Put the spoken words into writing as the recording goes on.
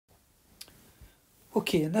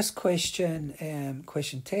Okay, in this question,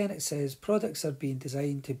 question 10, it says products are being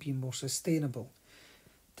designed to be more sustainable.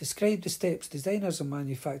 Describe the steps designers and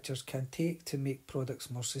manufacturers can take to make products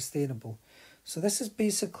more sustainable. So this is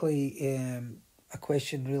basically a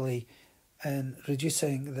question really in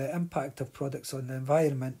reducing the impact of products on the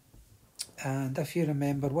environment. And if you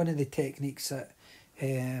remember, one of the techniques that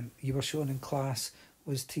you were shown in class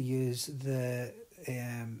was to use the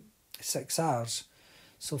 6 R's.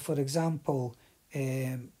 So for example,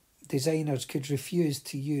 designers could refuse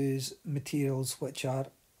to use materials which are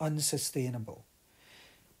unsustainable.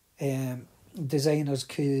 Designers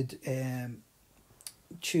could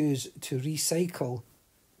choose to recycle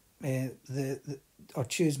or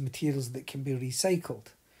choose materials that can be recycled.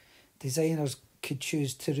 Designers could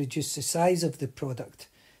choose to reduce the size of the product,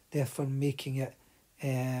 therefore making it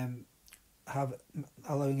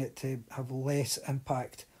allowing it to have less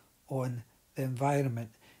impact on the environment.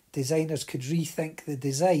 Designers could rethink the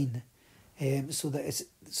design so that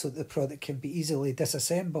the product can be easily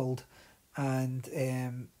disassembled and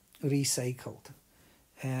recycled.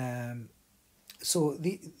 So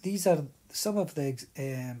these are some of the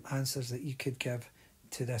answers that you could give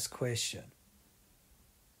to this question.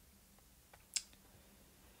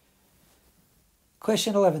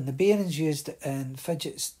 Question 11. The bearings used in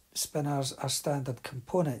fidget spinners are standard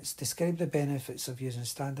components. Describe the benefits of using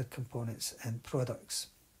standard components in products.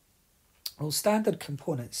 Well, standard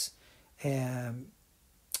components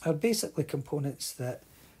are basically components that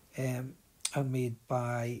are made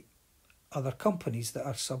by other companies that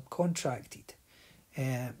are subcontracted.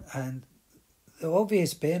 And the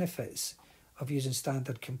obvious benefits of using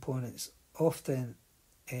standard components often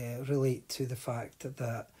relate to the fact that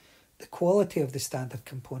the quality of the standard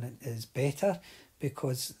component is better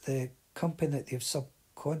because the company that they've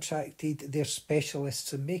subcontracted, they're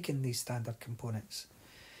specialists in making these standard components.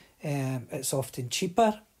 It's often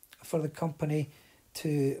cheaper for the company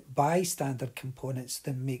to buy standard components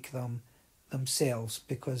than make them themselves,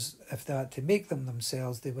 because if they had to make them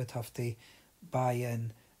themselves, they would have to buy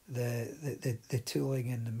in the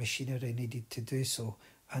tooling and the machinery needed to do so,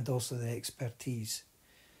 and also the expertise.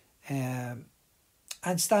 And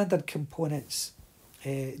standard components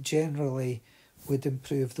generally would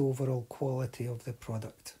improve the overall quality of the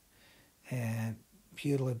product,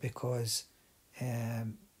 purely because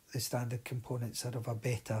the standard components are of a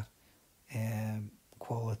better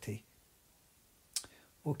quality.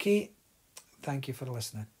 Okay, thank you for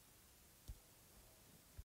listening.